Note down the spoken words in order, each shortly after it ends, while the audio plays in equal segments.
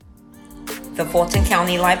The Fulton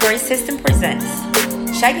County Library System presents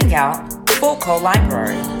Checking Out Fulco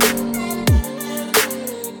Library.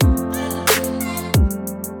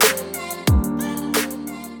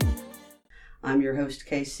 I'm your host,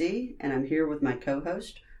 KC, and I'm here with my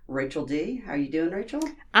co-host, Rachel D. How are you doing, Rachel?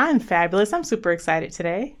 I'm fabulous. I'm super excited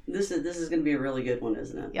today. This is going to be a really good one,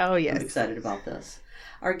 isn't it? Oh, yes. I'm excited about this.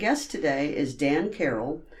 Our guest today is Dan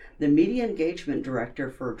Carroll, the Media Engagement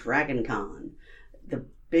Director for DragonCon, the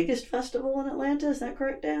biggest festival in Atlanta. Is that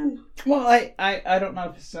correct, Dan? Well, I don't know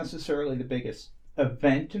if it's necessarily the biggest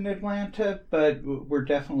event in Atlanta, but we're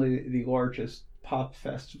definitely the largest pop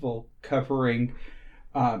festival covering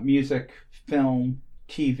music, film,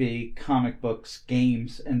 TV, comic books,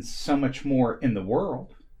 games, and so much more in the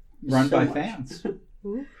world, run by fans.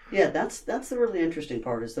 Yeah, that's the really interesting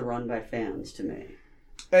part, is the run by fans to me.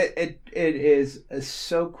 It is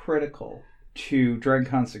so critical to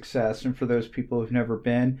DragonCon's success, and for those people who've never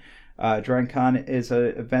been, DragonCon is an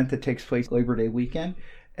event that takes place Labor Day weekend.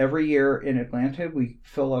 Every year in Atlanta, we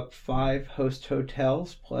fill up 5 host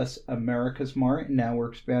hotels plus America's Mart, and now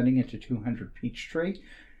we're expanding into 200 Peachtree.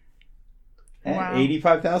 And wow.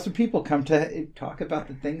 85,000 people come to talk about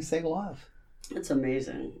the things they love. It's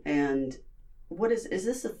amazing. And what is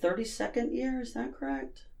this the 32nd year? Is that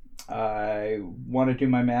correct? I want to do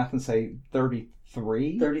my math and say 33.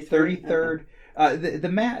 33rd. Okay.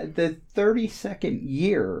 The 32nd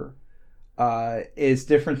year is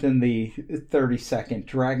different than the 32nd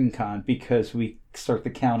DragonCon because we start the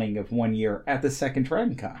counting of 1 year at the second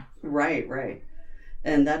DragonCon. Right.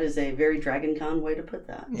 And that is a very DragonCon way to put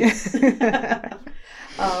that.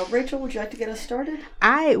 Rachel, would you like to get us started?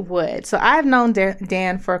 I would. So I've known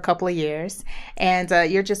Dan for a couple of years, and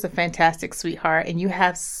you're just a fantastic sweetheart, and you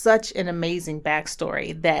have such an amazing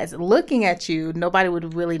backstory that looking at you, nobody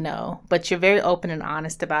would really know, but you're very open and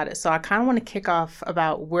honest about it. So I kind of want to kick off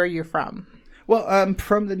about where you're from. Well, I'm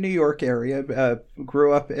from the New York area.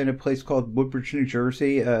 Grew up in a place called Woodbridge, New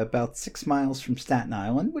Jersey, about 6 miles from Staten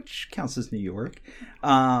Island, which counts as New York.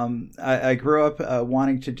 I grew up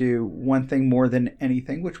wanting to do one thing more than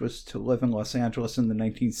anything, which was to live in Los Angeles in the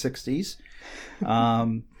 1960s.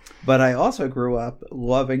 But I also grew up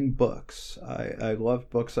loving books. I loved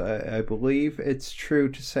books. I believe it's true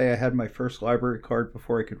to say I had my first library card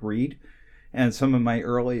before I could read. And some of my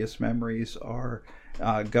earliest memories are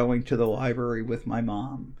going to the library with my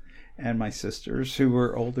mom and my sisters who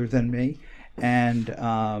were older than me. And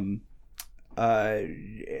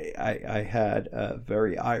I had a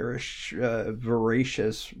very Irish,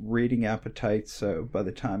 voracious reading appetite. So by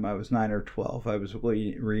the time I was 9 or 12, I was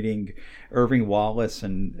reading Irving Wallace,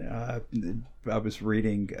 and I was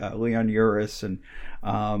reading Leon Uris, and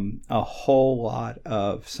a whole lot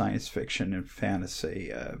of science fiction and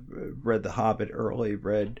fantasy. Read The Hobbit early,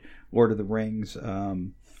 read Lord of the Rings.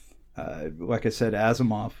 Like I said,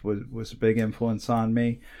 Asimov was a big influence on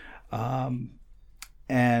me.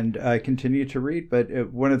 And I continued to read. But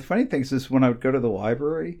one of the funny things is when I would go to the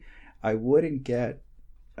library, I wouldn't get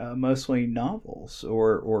mostly novels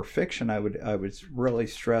or fiction. I would really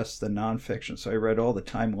stress the nonfiction. So I read all the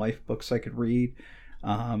Time Life books I could read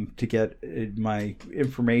to get my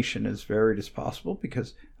information as varied as possible,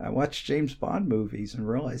 because I watched James Bond movies and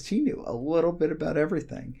realized he knew a little bit about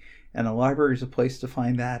everything. And a library is a place to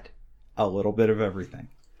find that, a little bit of everything.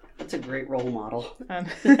 That's a great role model.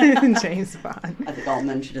 James Bond. I think all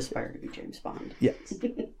men should aspire to be James Bond. Yes.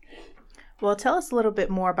 Well, tell us a little bit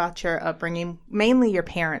more about your upbringing, mainly your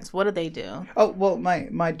parents. What do they do? Oh, well,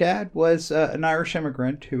 my dad was an Irish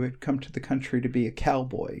immigrant who had come to the country to be a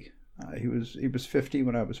cowboy. He was 50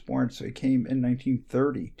 when I was born, so he came in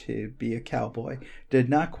 1930 to be a cowboy. Did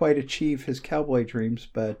not quite achieve his cowboy dreams,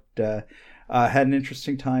 but had an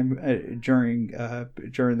interesting time during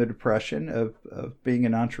the Depression of being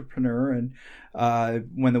an entrepreneur. And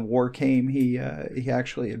when the war came, he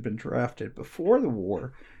actually had been drafted before the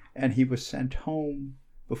war, and he was sent home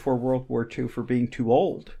before World War II for being too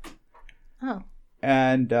old. Oh.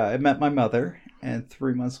 And I met my mother, and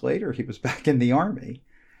 3 months later, he was back in the Army.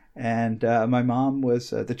 And my mom was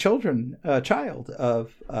the child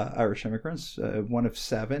of Irish immigrants, one of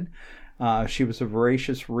 7. She was a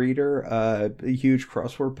voracious reader, a huge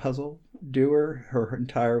crossword puzzle doer her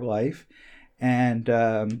entire life. And,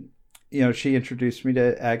 she introduced me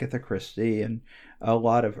to Agatha Christie and a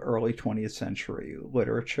lot of early 20th century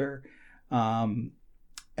literature.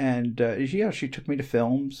 She took me to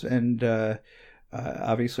films, and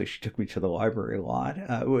obviously she took me to the library a lot.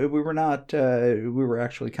 We were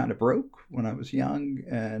actually kind of broke when I was young,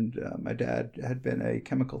 and my dad had been a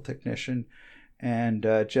chemical technician. And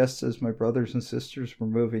just as my brothers and sisters were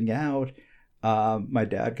moving out, my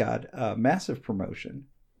dad got a massive promotion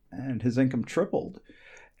and his income tripled.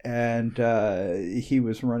 And he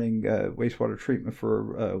was running wastewater treatment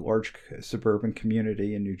for a large suburban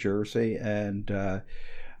community in New Jersey. And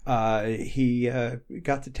he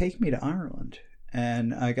got to take me to Ireland.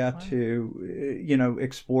 And I got to,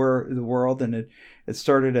 explore the world. And it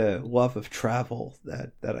started a love of travel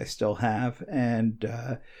that I still have. And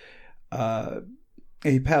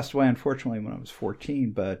he passed away, unfortunately, when I was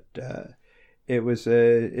 14. But it was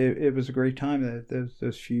a great time,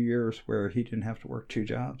 those few years where he didn't have to work two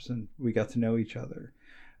jobs, and we got to know each other.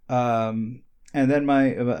 And then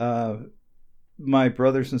my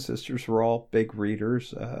brothers and sisters were all big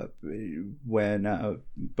readers. When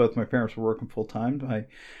both my parents were working full time,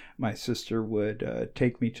 my sister would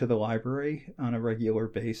take me to the library on a regular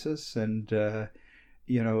basis, and I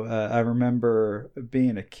remember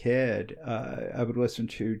being a kid. I would listen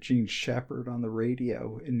to Gene Shepherd on the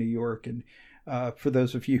radio in New York, and for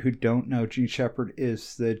those of you who don't know, Gene Shepherd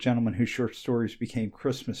is the gentleman whose short stories became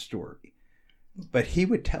Christmas Story. But he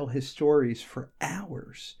would tell his stories for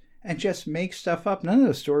hours and just make stuff up. None of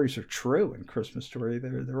those stories are true in Christmas Story.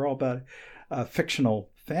 They're all about a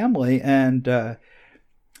fictional family. And I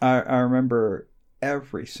remember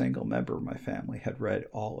every single member of my family had read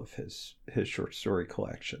all of his short story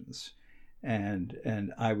collections.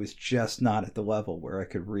 And I was just not at the level where I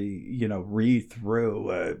could read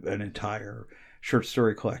through an entire short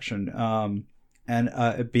story collection,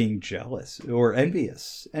 and being jealous or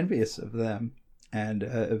envious of them. And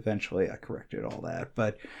eventually I corrected all that.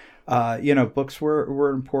 But books were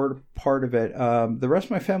an important part of it. The rest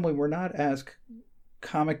of my family were not as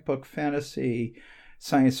comic book, fantasy,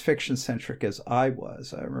 science fiction centric as I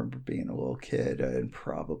was. I remember being a little kid in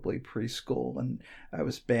probably preschool, and I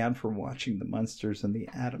was banned from watching The Munsters and The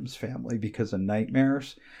Addams Family because of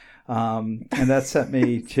nightmares. And that sent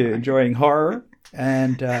me to enjoying horror.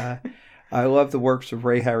 And I love the works of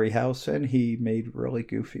Ray Harryhausen. He made really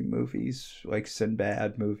goofy movies like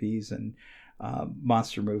Sinbad movies and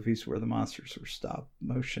monster movies where the monsters were stop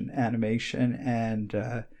motion animation. And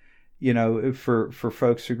for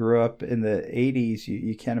folks who grew up in the 80s,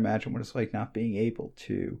 you can't imagine what it's like not being able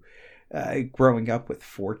to, growing up with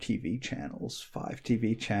 4 TV channels, 5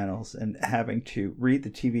 TV channels, and having to read the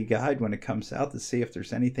TV guide when it comes out to see if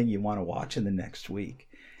there's anything you want to watch in the next week.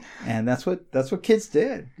 And that's what kids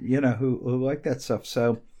did, who like that stuff.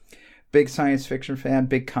 So big science fiction fan,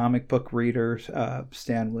 big comic book reader.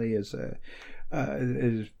 Stan Lee is a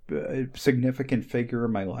significant figure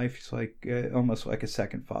in my life. He's like almost like a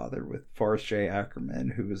second father, with Forrest J. Ackerman,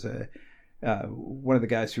 who was one of the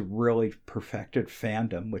guys who really perfected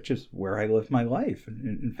fandom, which is where I live my life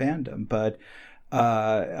in fandom. But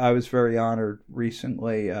I was very honored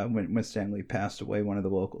recently when Stan Lee passed away. One of the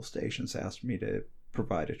local stations asked me to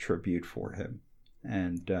provide a tribute for him,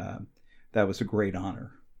 and that was a great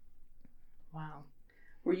honor. Wow.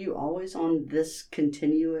 Were you always on this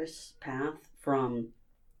continuous path from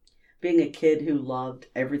being a kid who loved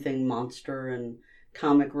everything monster and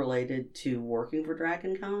comic related to working for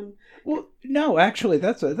Dragon Con? Well, no, actually,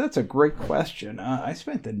 that's a great question. I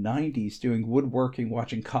spent the 90s doing woodworking,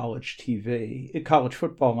 watching college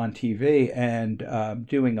football on TV, and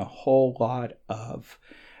doing a whole lot of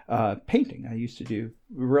painting. I used to do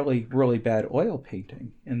really, really bad oil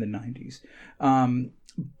painting in the 90s.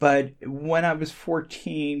 But when I was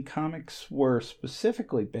 14, comics were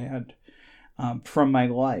specifically banned from my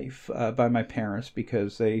life by my parents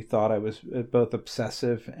because they thought I was both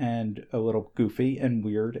obsessive and a little goofy and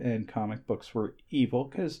weird, and comic books were evil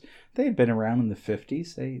because they had been around in the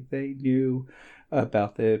 50s. They knew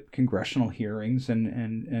about the congressional hearings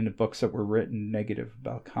and the books that were written negative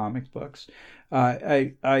about comic books.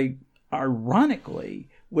 I ironically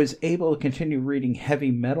was able to continue reading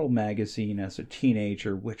Heavy Metal magazine as a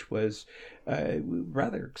teenager, which was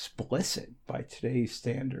rather explicit by today's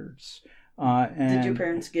standards. Did your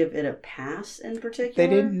parents give it a pass in particular? They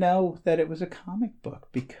didn't know that it was a comic book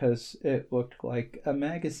because it looked like a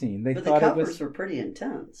magazine. But the covers were pretty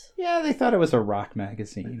intense. Yeah, they thought it was a rock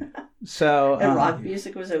magazine. So and rock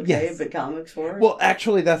music was okay, yes. But comics were? Well,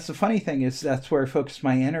 actually, that's the funny thing is that's where I focused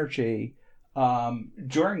my energy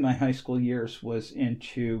during my high school years, was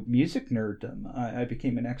into music nerddom. I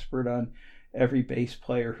became an expert on every bass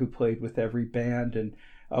player who played with every band, and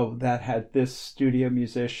that had this studio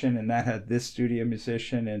musician and that had this studio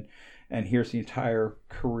musician, and here's the entire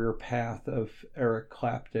career path of Eric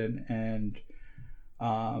Clapton. And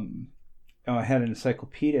I had an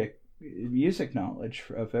encyclopedic music knowledge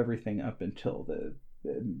of everything up until the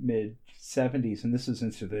mid 70s, and this is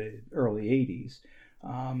into the early 80s.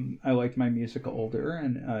 I liked my music older,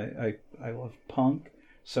 and I loved punk,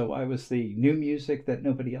 so I was the new music that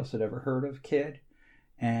nobody else had ever heard of kid.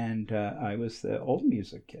 and I was the old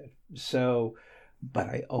music kid. So, but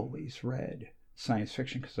I always read science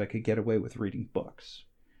fiction because I could get away with reading books.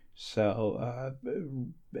 So,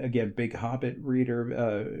 again, big Hobbit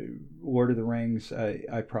reader, Lord of the Rings,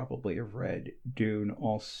 I probably have read Dune,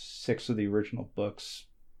 all 6 of the original books,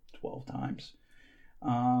 12 times.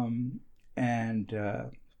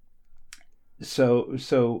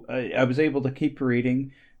 So I was able to keep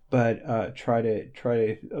reading, but try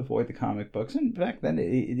to avoid the comic books. And back then,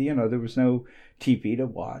 there was no TV to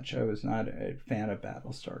watch. I was not a fan of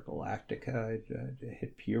Battlestar Galactica. I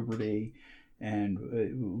hit puberty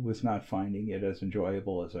and was not finding it as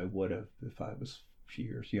enjoyable as I would have if I was a few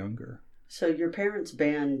years younger. So your parents'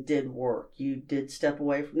 band did work. You did step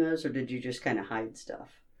away from those, or did you just kind of hide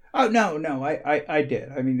stuff? Oh, no, I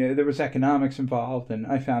did. I mean, there was economics involved, and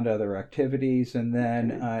I found other activities. And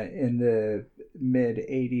then in the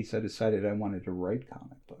mid-'80s, I decided I wanted to write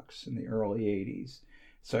comic books in the early '80s.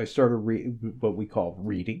 So I started what we call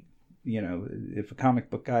reading. If a comic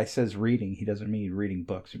book guy says reading, he doesn't mean reading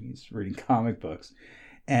books. He means reading comic books.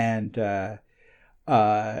 And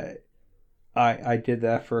I did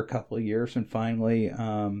that for a couple of years, and finally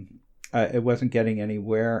it wasn't getting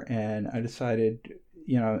anywhere, and I decided,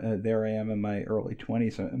 there I am in my early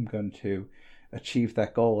 20s, I'm going to achieve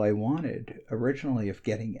that goal I wanted originally of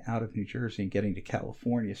getting out of New Jersey and getting to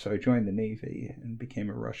California. So I joined the Navy and became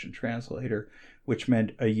a Russian translator, which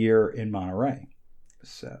meant a year in Monterey.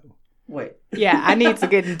 So... Wait. Yeah, I need to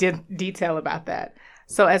get in detail about that.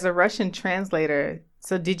 So as a Russian translator,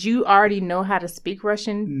 so did you already know how to speak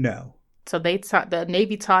Russian? No. So the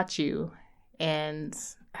Navy taught you, and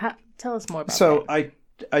tell us more about that. So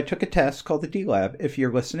I took a test called the D-Lab. If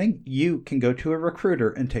you're listening, you can go to a recruiter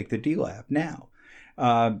and take the D-Lab now.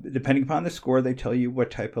 Depending upon the score, they tell you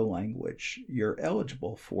what type of language you're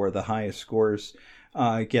eligible for. The highest scores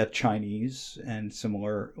get Chinese and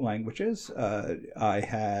similar languages. I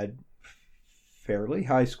had fairly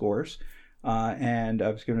high scores, and I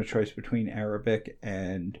was given a choice between Arabic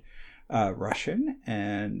and Russian,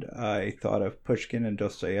 and I thought of Pushkin and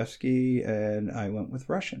Dostoevsky, and I went with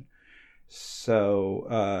Russian. So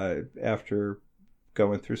after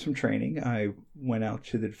going through some training, I went out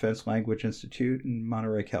to the Defense Language Institute in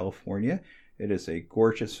Monterey, California. It is a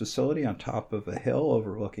gorgeous facility on top of a hill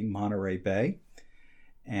overlooking Monterey Bay,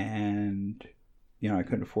 and I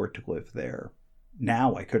couldn't afford to live there.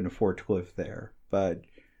 Now I couldn't afford to live there, but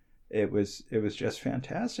it was just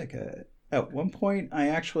fantastic. At one point, I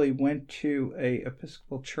actually went to a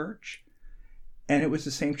Episcopal church, and it was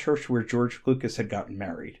the same church where George Lucas had gotten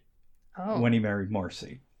married when he married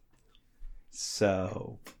Marcy.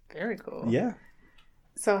 So very cool. Yeah.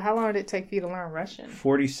 So how long did it take for you to learn Russian?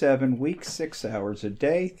 47 weeks, 6 hours a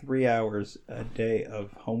day, 3 hours a day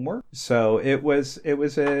of homework. So it was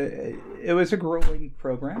a grueling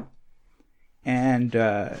program. And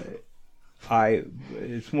it's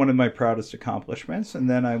one of my proudest accomplishments. And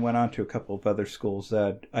then I went on to a couple of other schools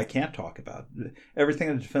that I can't talk about. Everything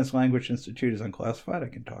at the Defense Language Institute is unclassified. I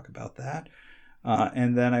can talk about that.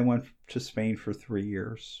 And then I went to Spain for 3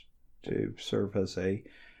 years to serve as a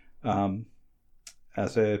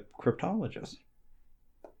cryptologist.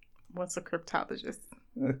 What's a cryptologist?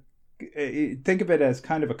 Think of it as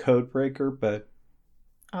kind of a code breaker, but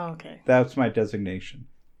okay, that's my designation.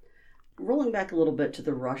 Rolling back a little bit to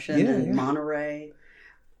the Russian and Monterey,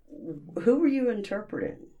 who were you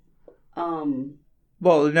interpreting?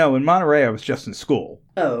 Well, no, in Monterey I was just in school.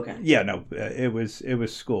 Oh, okay. Yeah, no, it was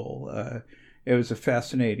school. It was a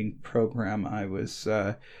fascinating program. I was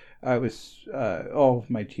all of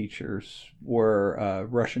my teachers were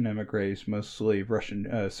Russian emigres, mostly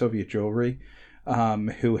Russian Soviet Jewry,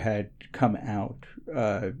 who had come out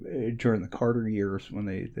during the Carter years when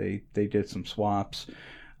they did some swaps.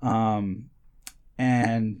 And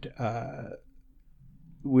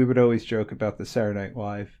we would always joke about the Saturday Night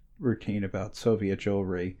Live routine about Soviet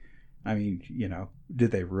jewelry. I mean,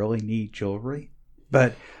 did they really need jewelry?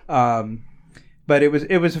 But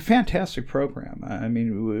it was a fantastic program. I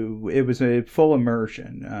mean, it was a full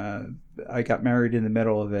immersion. I got married in the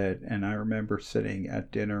middle of it, and I remember sitting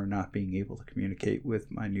at dinner not being able to communicate with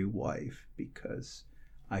my new wife because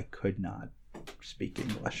I could not speak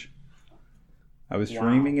English. I was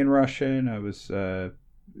dreaming in Russian. I was, I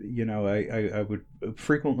would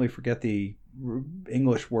frequently forget the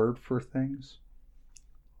English word for things.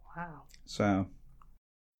 Wow. So.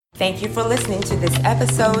 Thank you for listening to this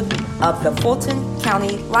episode of the Fulton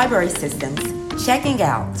County Library System's Checking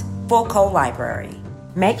Out Full Code Library.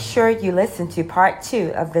 Make sure you listen to part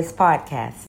 2 of this podcast.